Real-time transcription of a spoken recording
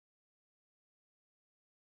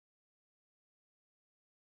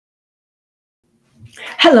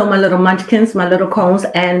Hello, my little munchkins, my little cones,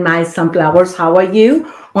 and my sunflowers. How are you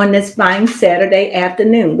on this fine Saturday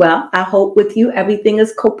afternoon? Well, I hope with you everything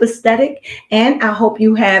is copacetic, and I hope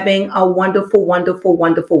you having a wonderful, wonderful,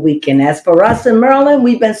 wonderful weekend. As for us in Maryland,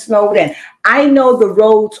 we've been snowed in. I know the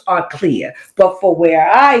roads are clear, but for where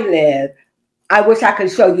I live, I wish I could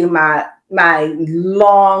show you my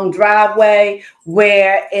long driveway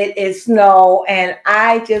where it is snow, and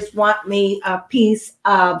I just want me a piece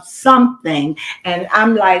of something. And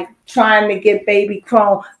I'm like trying to get baby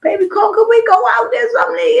Crone, could we go out there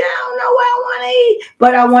something to eat? I don't know what I want to eat,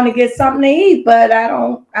 but I want to get something to eat, but I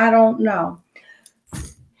don't know.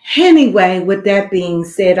 Anyway, with that being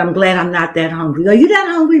said, I'm glad I'm not that hungry. Are you that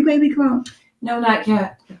hungry, baby Crone? No, not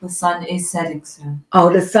yet. The sun is setting soon.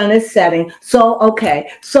 Oh, the sun is setting. So,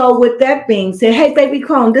 okay. So with that being said, hey, baby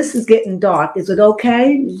Crone, this is getting dark. Is it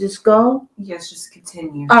okay? You just go? Yes, just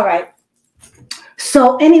continue. All right.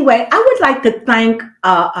 So anyway, I would like to thank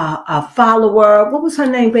a follower. What was her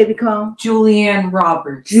name, baby Crone? Julianne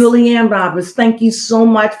Roberts. Julianne Roberts. Thank you so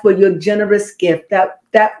much for your generous gift. That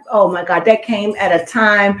oh my God, that came at a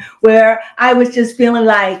time where I was just feeling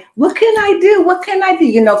like, what can I do? What can I do?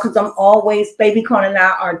 You know, because I'm always, baby Crone and I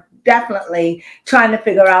are definitely trying to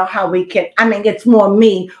figure out how we can. I mean, it's more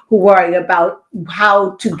me who worry about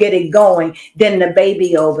how to get it going than the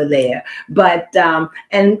baby over there. But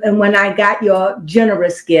and when I got your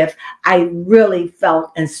generous gift, I really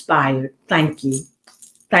felt inspired. Thank you.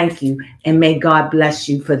 Thank you. And may God bless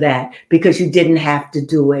you for that, because you didn't have to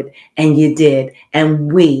do it, and you did.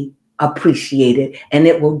 And we appreciate it. And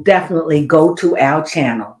it will definitely go to our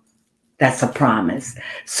channel. That's a promise.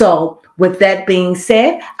 So with that being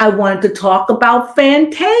said, I wanted to talk about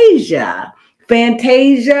Fantasia.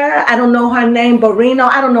 Fantasia, I don't know her name, Barrino,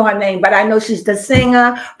 I don't know her name, but I know she's the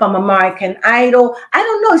singer from American Idol. I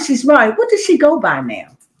don't know, she's married. What does she go by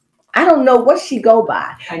now? I don't know what she go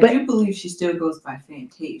by. I do believe she still goes by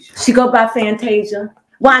Fantasia. She go by Fantasia?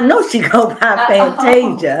 Well, I know she go by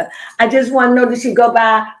Fantasia. I just want to know, does she go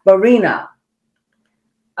by Barrino?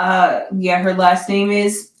 Yeah, her last name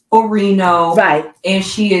is Barrino. Right. And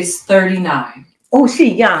she is 39. Oh,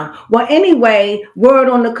 she young. Well, anyway, word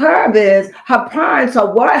on the curb is her parents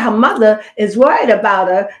are worried. Her mother is worried about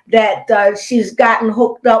her, that she's gotten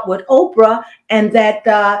hooked up with Oprah, and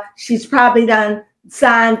that she's probably done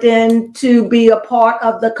signed in to be a part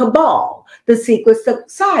of the cabal, the secret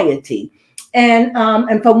society. And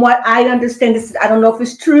from what I understand, this, I don't know if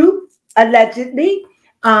it's true, allegedly.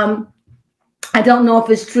 I don't know if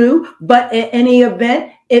it's true, but in any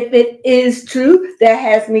event, if it is true, that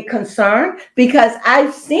has me concerned, because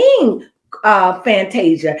I've seen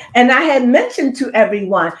Fantasia, and I had mentioned to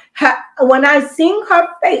everyone, when I seen her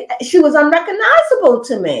face, she was unrecognizable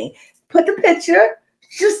to me. Put the picture.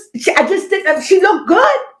 I just didn't. She looked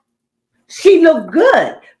good. She looked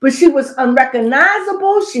good, but she was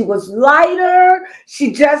unrecognizable. She was lighter.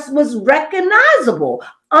 She just was recognizable,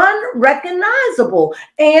 unrecognizable.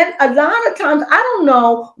 And a lot of times, I don't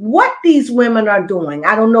know what these women are doing.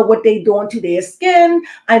 I don't know what they're doing to their skin.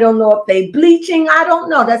 I don't know if they're bleaching. I don't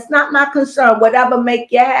know. That's not my concern. Whatever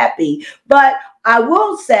make you happy. But I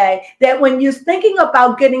will say that when you're thinking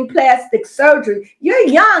about getting plastic surgery, you're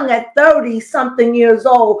young at 30-something years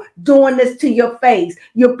old doing this to your face.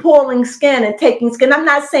 You're pulling skin and taking skin. I'm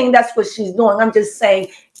not saying that's what she's doing. I'm just saying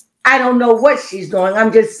I don't know what she's doing.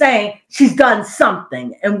 I'm just saying she's done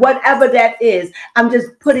something. And whatever that is, I'm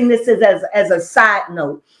just putting this as a side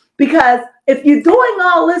note. Because if you're doing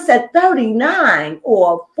all this at 39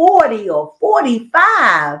 or 40 or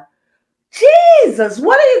 45, Jesus,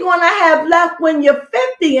 what are you going to have left when you're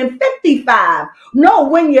 50 and 55? No,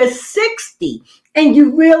 when you're 60 and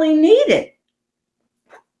you really need it.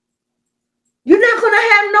 You're not going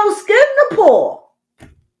to have no skin to pull.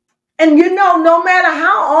 And you know, no matter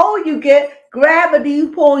how old you get, gravity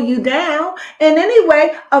pull you down. And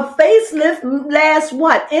anyway, a facelift lasts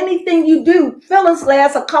what? Anything you do, fillers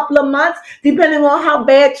last a couple of months, depending on how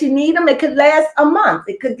bad you need them. It could last a month.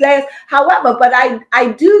 It could last however. But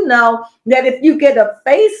I do know that if you get a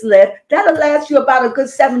facelift, that'll last you about a good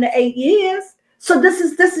 7 to 8 years. So this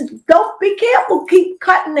is, don't be careful. Keep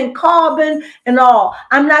cutting and carving and all.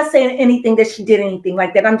 I'm not saying anything that she did anything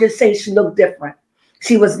like that. I'm just saying she looked different.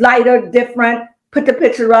 She was lighter, different. Put the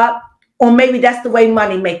picture up. Or maybe that's the way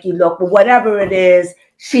money make you look. But whatever it is,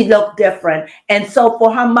 she looked different. And so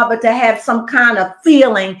for her mother to have some kind of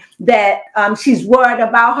feeling that she's worried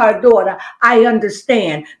about her daughter, I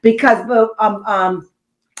understand. Because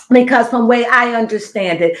Because from way I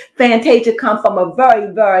understand it, Fantasia comes from a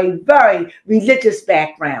very, very, very religious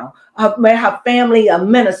background. Her family are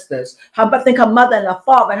ministers. I think her mother and her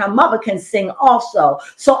father, and her mother can sing also.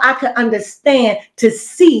 So I can understand to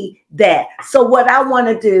see that. So what I want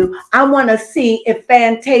to do, I want to see if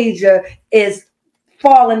Fantasia is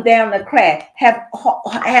falling down the crack. Have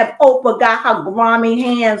Oprah got her grimy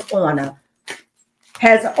hands on her?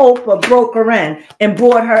 Has Oprah broke her in and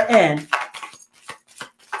brought her in?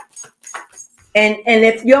 And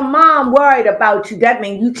if your mom worried about you, that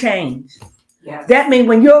means you changed. Yes. That means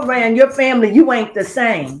when you're around your family, you ain't the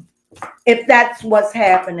same. If that's what's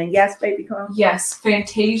happening. Yes, baby Crone? Yes,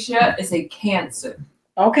 Fantasia is a Cancer.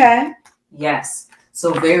 Okay. Yes.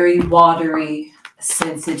 So very watery,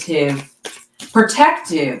 sensitive,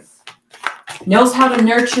 protective. Knows how to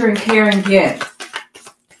nurture and care and give.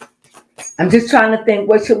 I'm just trying to think,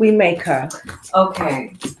 what should we make her?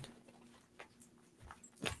 Okay.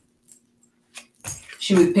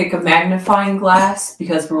 Should we pick a magnifying glass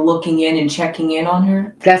because we're looking in and checking in on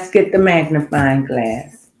her? Let's get the magnifying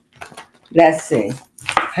glass. Let's see.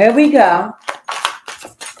 Here we go.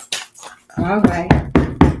 All right.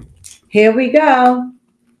 Here we go.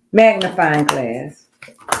 Magnifying glass.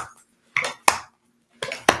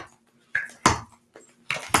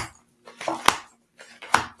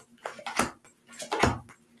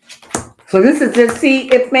 So this is to see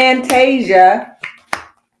if Fantasia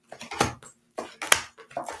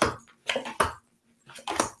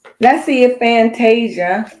let's see if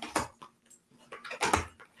Fantasia.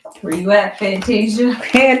 Where you at, Fantasia?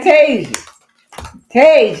 Fantasia.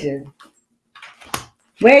 Fantasia.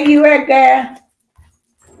 Where you at, girl?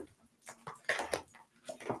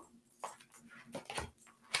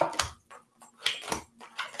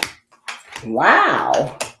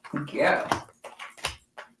 Wow. Yeah.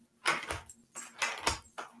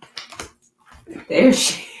 There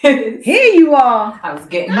she is. Here you are. I was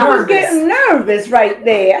getting I nervous. was getting nervous right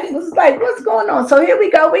there. I was like, what's going on? So here we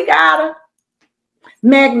go. We got her.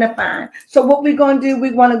 Magnifying. So what we're going to do,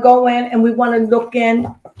 we want to go in and we want to look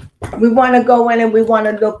in. We want to go in and we want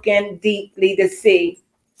to look in deeply to see.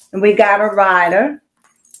 And we got a rider.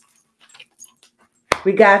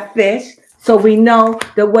 We got fish. So we know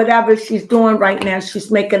that whatever she's doing right now, she's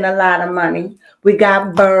making a lot of money. We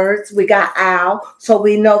got birds. We got owl. So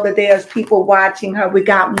we know that there's people watching her. We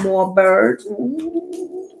got more birds.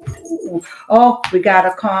 Ooh. Oh, we got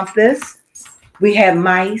a compass. We have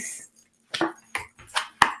mice.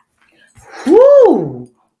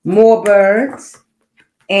 Woo! More birds.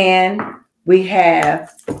 And we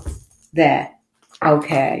have that.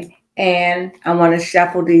 Okay. And I want to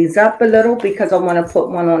shuffle these up a little because I want to put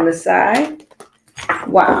one on the side.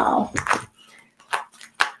 Wow.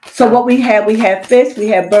 So what we have fish, we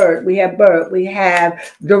have bird, we have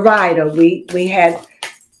the rider, we have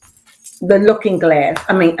the looking glass.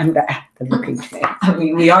 I mean, the looking glass. I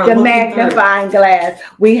mean, we are the magnifying glass.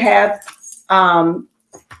 We have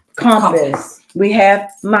compass. We have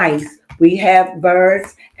mice. We have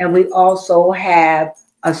birds, and we also have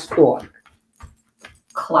a stork.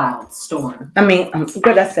 Cloud storm. I mean, what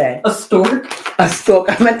did I say? A stork? A stork.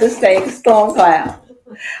 I meant to say storm cloud.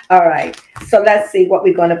 All right. So let's see what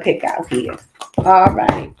we're going to pick out here. All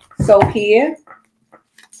right. So here,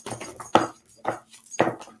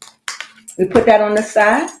 we put that on the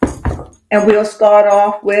side, and we'll start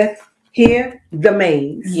off with here, the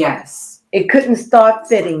maze. Yes. It couldn't start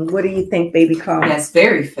fitting. What do you think, baby Crone? Yes,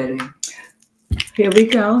 very fitting. Here we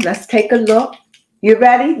go. Let's take a look. You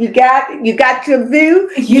ready? You got your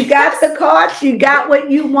view? You got the cards? You got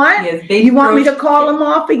what you want? Yes, baby. You want me to call them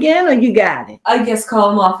off again, or you got it? I guess call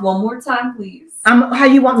them off one more time, please. How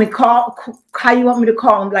you want me to call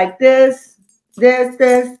them? Like this?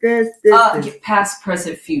 Past,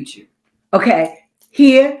 present, future. Okay.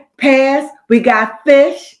 Here, past, we got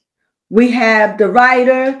fish, we have the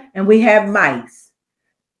rider, and we have mice.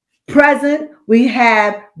 Present, we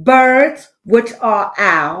have birds, which are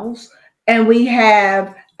owls. And we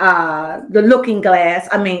have the looking glass.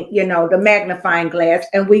 I mean, the magnifying glass.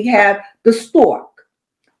 And we have the stork.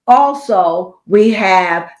 Also, we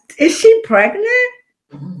have, is she pregnant?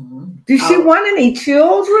 Mm-hmm. Does she want any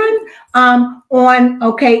children?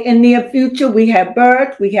 In near future, we have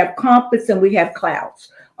birds, we have compass, and we have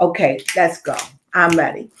clouds. Okay, let's go. I'm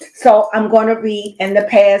ready. So I'm going to read in the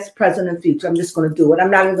past, present, and future. I'm just going to do it.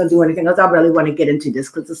 I'm not even going to do anything else. I really want to get into this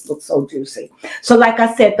because this looks so juicy. So like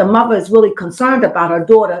I said, the mother is really concerned about her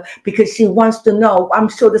daughter because she wants to know, I'm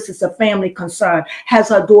sure this is a family concern, has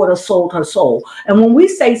her daughter sold her soul? And when we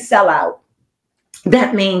say sell out,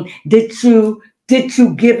 that means did you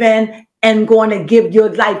give in and going to give your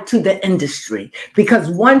life to the industry. Because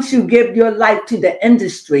once you give your life to the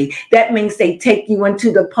industry, that means they take you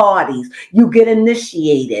into the parties. You get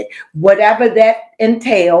initiated, whatever that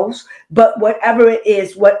entails. But whatever it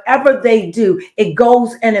is, whatever they do, it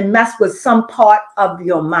goes in and mess with some part of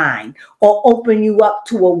your mind or open you up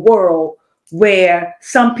to a world where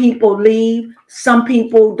some people leave, some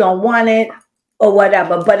people don't want it, or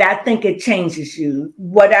whatever, but I think it changes you,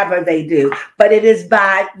 whatever they do. But it is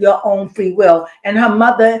by your own free will. And her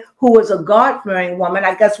mother, who is a God-fearing woman,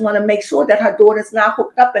 I guess want to make sure that her daughter's not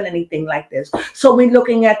hooked up in anything like this. So we're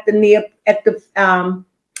looking at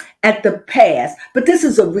the past, but this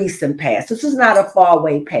is a recent past. This is not a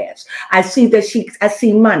faraway past. I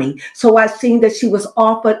see money. So I see that she was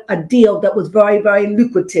offered a deal that was very, very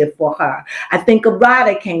lucrative for her. I think a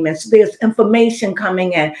rider came in. So there's information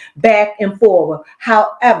coming in back and forward.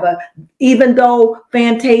 However, even though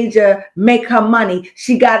Fantasia make her money,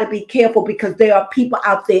 she got to be careful because there are people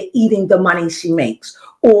out there eating the money she makes.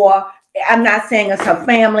 Or I'm not saying it's her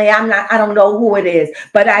family. I don't know who it is,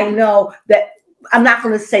 but I know that I'm not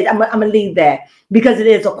going to say, I'm going to leave that because it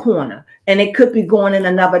is a corner and it could be going in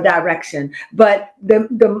another direction. But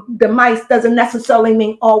the mice doesn't necessarily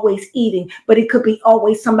mean always eating, but it could be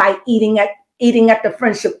always somebody eating at the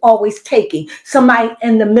friendship, always taking. Somebody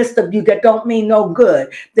in the midst of you that don't mean no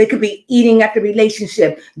good. They could be eating at the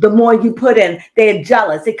relationship. The more you put in, they're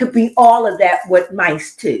jealous. It could be all of that with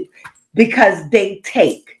mice too, because they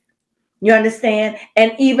take. You understand?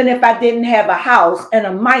 And even if I didn't have a house and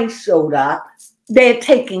a mice showed up, they're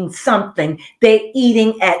taking something. They're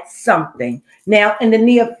eating at something. Now, in the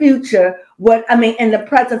near future, in the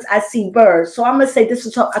present, I see birds. So I'm going to say this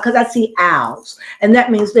is because I see owls. And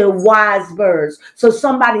that means they're wise birds. So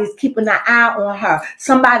somebody's keeping an eye on her.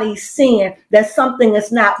 Somebody's seeing that something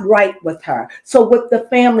is not right with her. So with the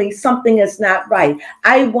family, something is not right.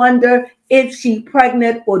 I wonder if she's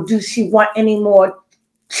pregnant or does she want any more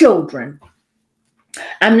children.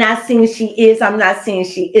 I'm not saying she is. I'm not saying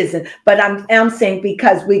she isn't. But I'm saying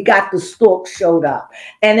because we got the stork showed up.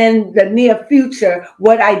 And in the near future,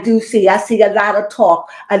 what I do see, I see a lot of talk,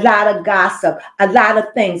 a lot of gossip, a lot of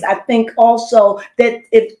things. I think also that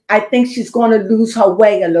I think she's going to lose her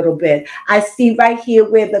way a little bit. I see right here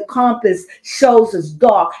where the compass shows is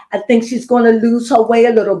dark. I think she's going to lose her way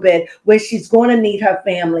a little bit where she's going to need her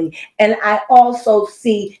family. And I also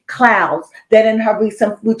see clouds that in her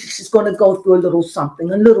recent future, she's going to go through a little something.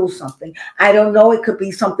 I don't know. It could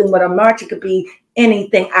be something with a march. It could be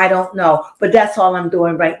anything. I don't know. But that's all I'm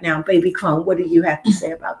doing right now. Baby Crone, what do you have to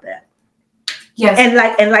say about that? Yes.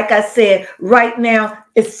 And like I said, right now,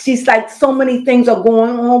 she's like so many things are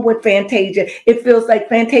going on with Fantasia. It feels like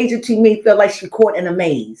Fantasia to me feel like she's caught in a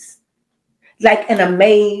maze. Like in a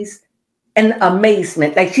maze and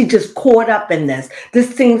amazement. Like she just caught up in this.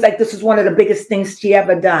 This seems like this is one of the biggest things she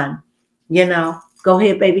ever done. You know? Go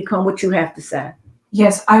ahead, Baby Crone, what you have to say.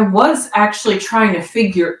 Yes, I was actually trying to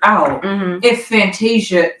figure out if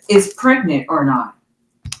Fantasia is pregnant or not.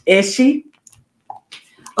 Is she?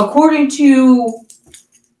 According to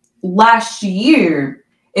last year,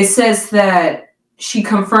 it says that she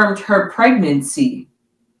confirmed her pregnancy.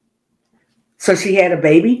 So she had a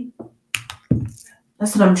baby?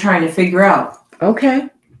 That's what I'm trying to figure out. Okay.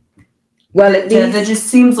 Well, at least that just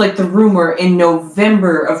seems like the rumor in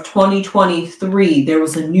November of 2023, there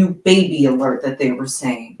was a new baby alert that they were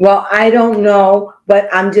saying. Well, I don't know, but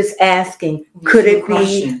I'm just asking, could it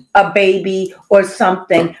be a baby or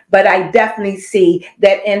something? But I definitely see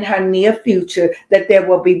that in her near future that there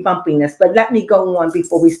will be bumpiness. But let me go on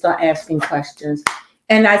before we start asking questions.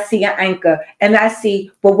 And I see an anchor, and I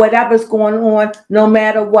see, but whatever's going on, no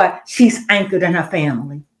matter what, she's anchored in her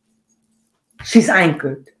family. She's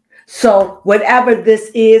anchored. So whatever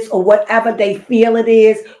this is or whatever they feel it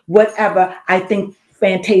is, whatever, I think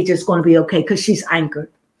Fantasia is going to be okay because she's anchored.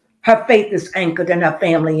 Her faith is anchored in her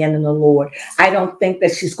family and in the Lord. I don't think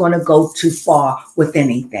that she's going to go too far with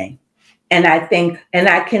anything. And I think, and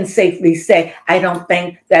I can safely say, I don't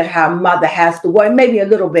think that her mother has to worry, maybe a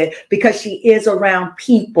little bit, because she is around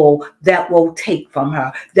people that will take from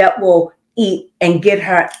her, that will eat and get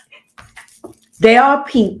her. There are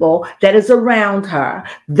people that is around her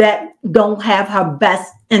that don't have her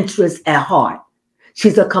best interest at heart.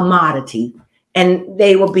 She's a commodity, and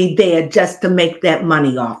they will be there just to make that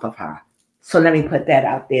money off of her. So let me put that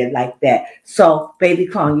out there like that. So, Baby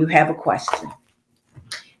Crone, you have a question.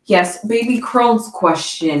 Yes, Baby Crone's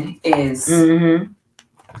question is,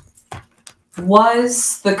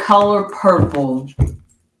 was the color purple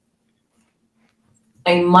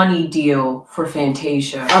a money deal for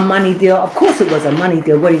Fantasia? A money deal? Of course it was a money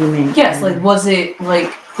deal. What do you mean? Yes, like was it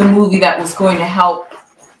like the movie that was going to help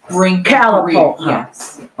brink Calico.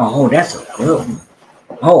 Yes. Oh, that's a good one.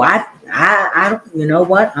 Oh, I don't. You know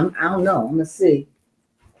what? I don't know. I'm gonna see.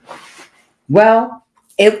 Well,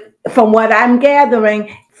 from what I'm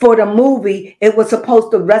gathering for the movie, it was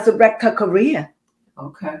supposed to resurrect her career.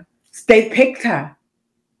 Okay. They picked her.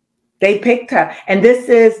 They picked her, and this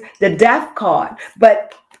is the death card.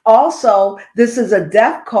 But also, this is a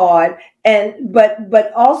death card, and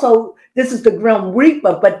but also this is the Grim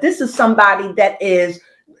Reaper. But this is somebody that is.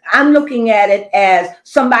 I'm looking at it as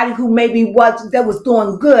somebody who maybe was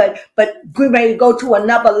doing good, but ready to go to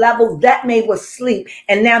another level. That may was sleep,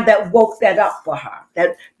 and now that woke that up for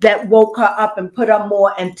her. That woke her up and put her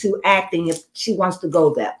more into acting if she wants to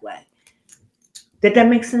go that way. Did that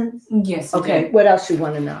make sense? Yes. Okay. What else you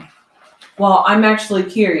want to know? Well, I'm actually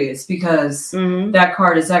curious because that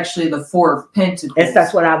card is actually the Four of Pentacles.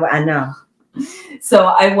 That's what I know. So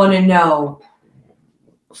I want to know.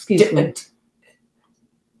 Excuse me.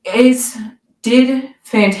 Did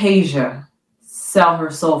Fantasia sell her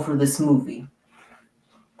soul for this movie?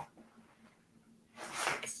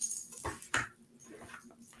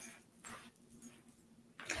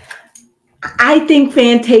 I think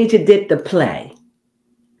Fantasia did the play.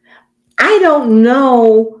 I don't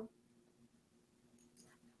know.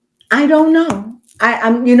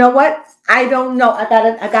 I'm. You know what? I don't know. I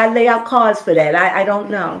gotta lay out cards for that. I don't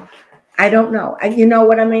know. I don't know. You know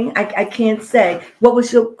what I mean? I can't say. What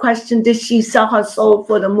was your question? Did she sell her soul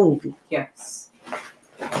for the movie? Yes.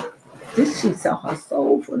 Did she sell her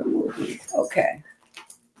soul for the movies? Okay.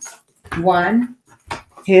 1.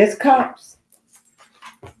 Here's cups.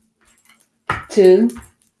 2.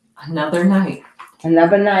 Another night.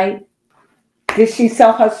 Another night. Did she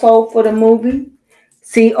sell her soul for the movie?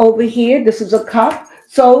 See over here, this is a cup.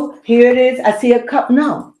 So here it is. I see a cup.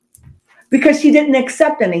 No. Because she didn't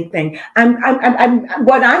accept anything.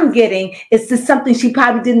 What I'm getting is just something she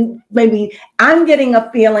probably didn't, maybe I'm getting a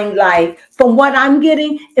feeling like from what I'm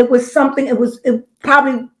getting, it was something, it was okay,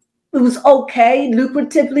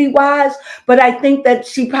 lucratively wise, but I think that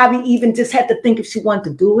she probably even just had to think if she wanted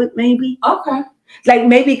to do it, maybe. Okay. Like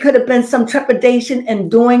maybe it could have been some trepidation in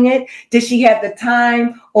doing it. Did she have the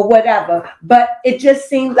time or whatever? But it just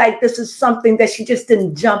seemed like this is something that she just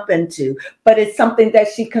didn't jump into. But it's something that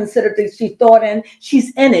she considered, that she thought in.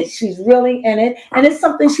 She's in it. She's really in it. And it's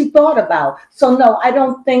something she thought about. So no, I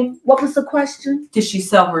don't think, what was the question? Did she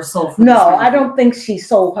sell her soul? No, I don't think she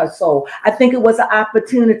sold her soul. I think it was an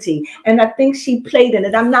opportunity. And I think she played in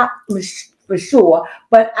it. I'm not for sure.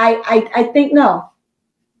 But I think no.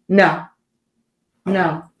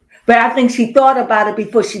 No, but I think she thought about it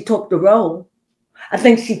before she took the role. I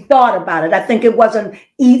think she thought about it. I think it wasn't,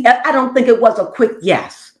 I don't think it was a quick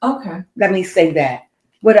yes. Okay. Let me say that.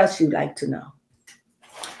 What else you'd like to know?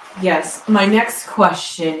 Yes, my next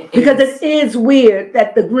question is... Because it is weird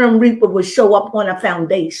that the Grim Reaper would show up on a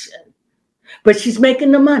foundation. But she's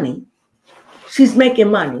making the money. She's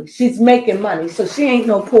making money. She's making money. So she ain't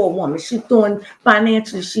no poor woman. She's doing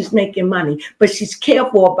financially, she's making money. But she's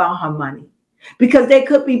careful about her money. Because there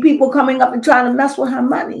could be people coming up and trying to mess with her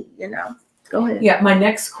money, you know. Go ahead. Yeah, my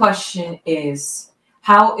next question is,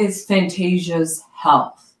 how is Fantasia's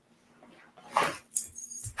health?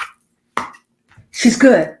 She's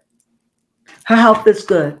good. Her health is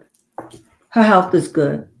good. Her health is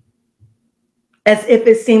good. As if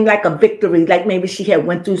it seemed like a victory, like maybe she had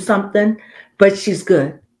went through something, but she's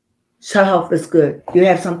good. Her health is good. You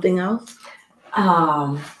have something else?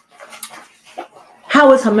 How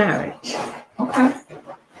is her marriage? Okay.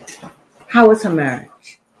 How is her marriage?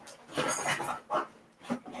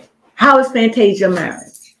 How is Fantasia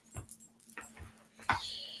marriage?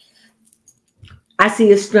 I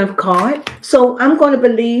see a strength card. So I'm going to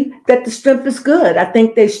believe that the strength is good. I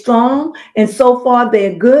think they're strong. And so far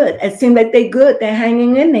they're good. It seems like they're good. They're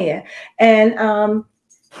hanging in there. And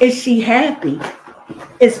is she happy?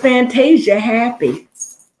 Is Fantasia happy?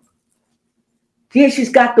 Yeah, she's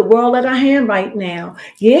got the world in her hand right now.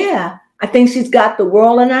 Yeah. I think she's got the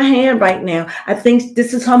world in her hand right now. I think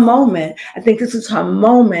this is her moment. I think this is her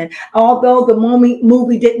moment. Although the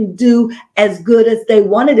movie didn't do as good as they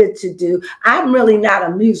wanted it to do, I'm really not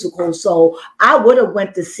a musical, so I would have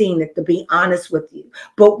went to seen it, to be honest with you.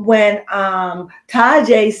 But when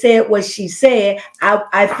Tajay said what she said,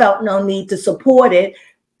 I felt no need to support it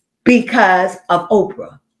because of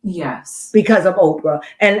Oprah. Yes. Because of Oprah.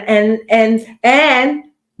 And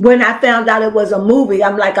when I found out it was a movie,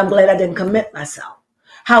 I'm like, I'm glad I didn't commit myself.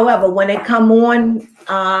 However, when it come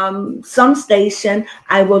on some station,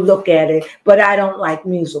 I will look at it. But I don't like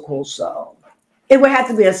musicals, so it would have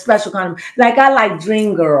to be a special kind of, like I like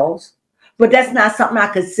Dreamgirls, but that's not something I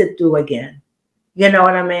could sit through again. You know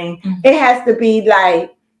what I mean? Mm-hmm. It has to be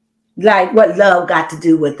like Like what love got to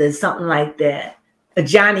do with it, something like that. A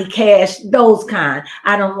Johnny Cash, those kind.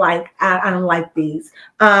 I don't like. I don't like these.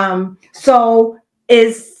 So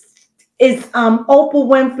is Oprah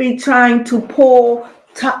Winfrey trying to pull?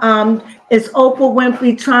 Is Oprah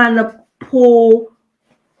Winfrey trying to pull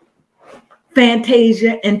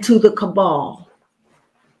Fantasia into the cabal?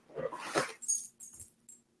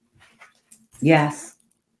 Yes.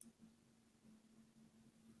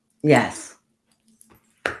 Yes.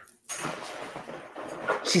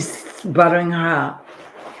 She's buttering her up.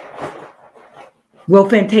 Will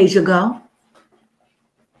Fantasia go?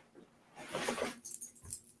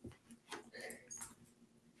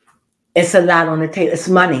 It's a lot on the table. It's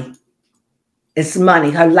money. It's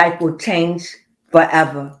money. Her life will change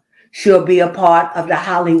forever. She'll be a part of the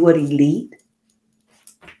Hollywood elite.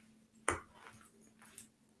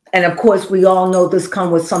 And of course, we all know this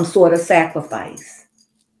comes with some sort of sacrifice.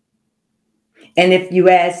 And if you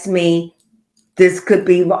ask me, this could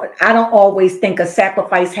be, I don't always think a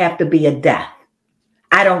sacrifice have to be a death.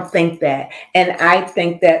 I don't think that. And I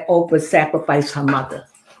think that Oprah sacrificed her mother.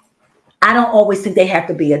 I don't always think they have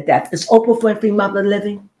to be a death. Is Oprah Winfrey's mother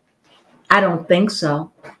living? I don't think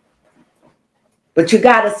so. But you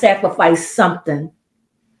got to sacrifice something.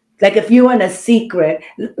 Like if you're in a secret,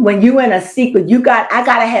 when you're in a secret, I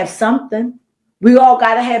got to have something. We all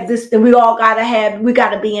got to have this, and we got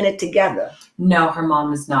to be in it together. No, her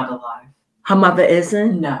mom is not alive. Her mother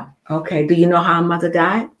isn't? No. Okay. Do you know how her mother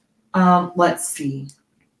died? Let's see.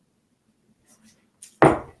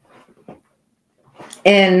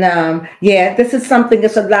 And yeah, this is something,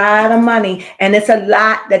 it's a lot of money, and it's a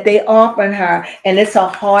lot that they offering her, and this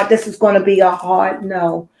is going to be a hard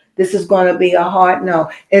no. This is going to be a hard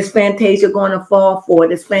no. Is Fantasia going to fall for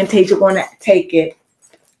it? Is Fantasia going to take it?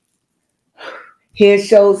 Here it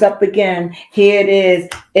shows up again. Here it is.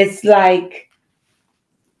 It's like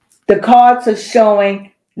the cards are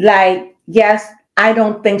showing like, yes, I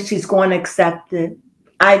don't think she's going to accept it.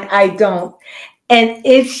 I don't. And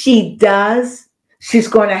if she does, she's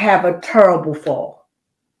going to have a terrible fall.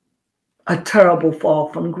 A terrible fall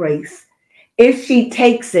from grace. If she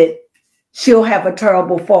takes it, she'll have a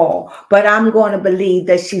terrible fall. But I'm going to believe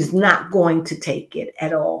that she's not going to take it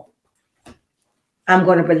at all. I'm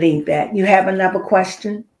going to believe that. You have another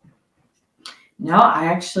question? No, I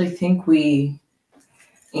actually think we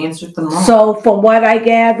answered them all. So from what I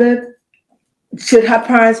gathered, should her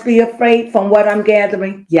parents be afraid? From what I'm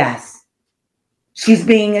gathering, yes. She's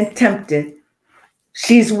being tempted.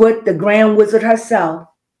 She's with the grand wizard herself,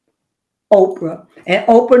 Oprah. And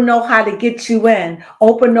Oprah know how to get you in.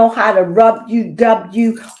 Oprah know how to rub you, dub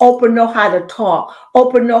you. Oprah know how to talk.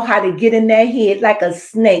 Oprah know how to get in their head like a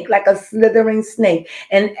snake, like a slithering snake.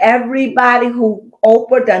 And everybody who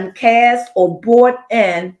Oprah done cast or brought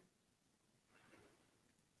in,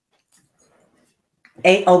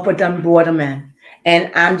 Oprah done brought them in.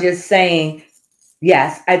 And I'm just saying,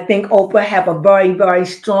 yes, I think Oprah have a very, very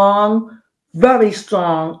strong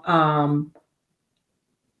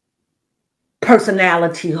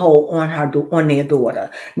personality hold on their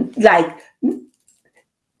daughter, like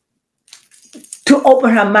to open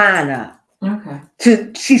her mind up. Okay.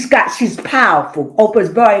 She's powerful. Oprah's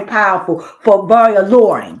very powerful, very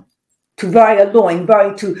alluring, to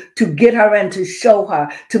get her in, to show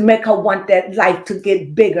her, to make her want that life to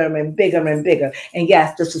get bigger and bigger and bigger. And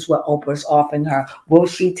yes, this is what Oprah's offering her. Will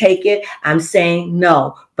she take it? I'm saying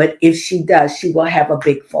no. But if she does, she will have a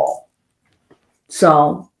big fall.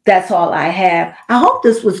 So that's all I have. I hope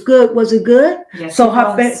this was good. Was it good? Yes, so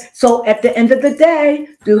at the end of the day,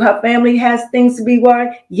 do her family has things to be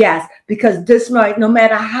worried? Yes, because this might, no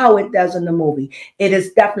matter how it does in the movie, it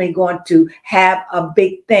is definitely going to have a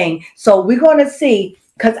big thing. So we're going to see,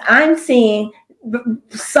 because I'm seeing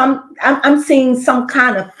some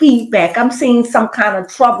kind of feedback. I'm seeing some kind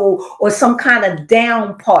of trouble or some kind of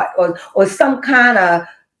down part or some kind of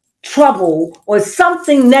trouble or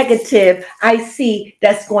something negative I see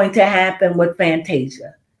that's going to happen with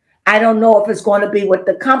Fantasia. I don't know if it's going to be with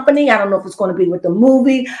the company. I don't know if it's going to be with the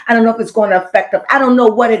movie. I don't know if it's going to affect them. I don't know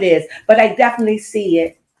what it is, but I definitely see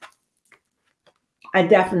it. I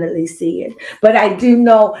definitely see it. But I do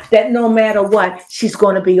know that no matter what, she's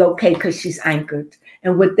going to be okay because she's anchored.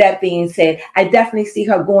 And with that being said, I definitely see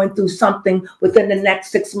her going through something within the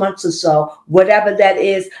next 6 months or so. Whatever that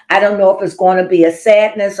is, I don't know if it's going to be a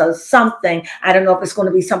sadness or something. I don't know if it's going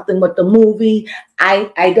to be something with the movie.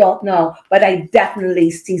 I don't know. But I definitely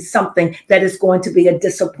see something that is going to be a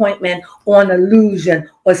disappointment or an illusion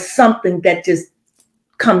or something that just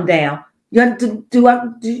come down. Yeah.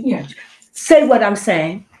 Say what I'm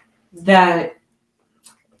saying. That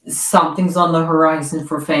something's on the horizon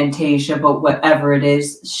for Fantasia, but whatever it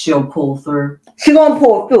is, she'll pull through. She's going to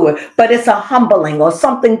pull through it, but it's a humbling or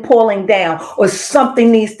something pulling down or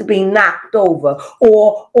something needs to be knocked over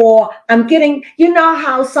or I'm getting, you know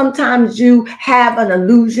how sometimes you have an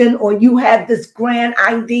illusion or you have this grand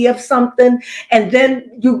idea of something and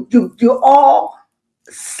then you're all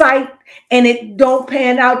psyched and it don't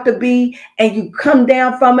pan out to be and you come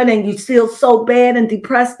down from it and you feel so bad and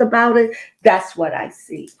depressed about it. That's what I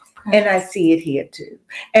see. And I see it here too.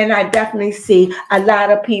 And I definitely see a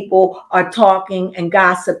lot of people are talking and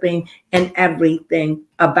gossiping and everything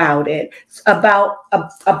about it,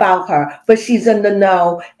 about her. But she's in the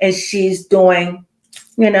know and she's doing,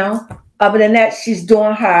 you know, other than that, she's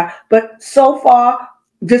doing her. But so far,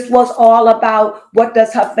 this was all about what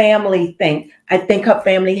does her family think. I think her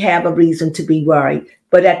family have a reason to be worried.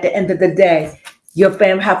 But at the end of the day,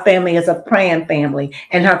 her family is a praying family,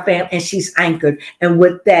 and and she's anchored. And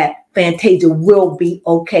with that, Fantasia will be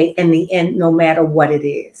okay in the end, no matter what it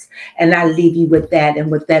is. And I leave you with that.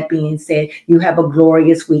 And with that being said, you have a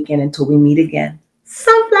glorious weekend until we meet again.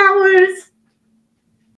 Sunflowers.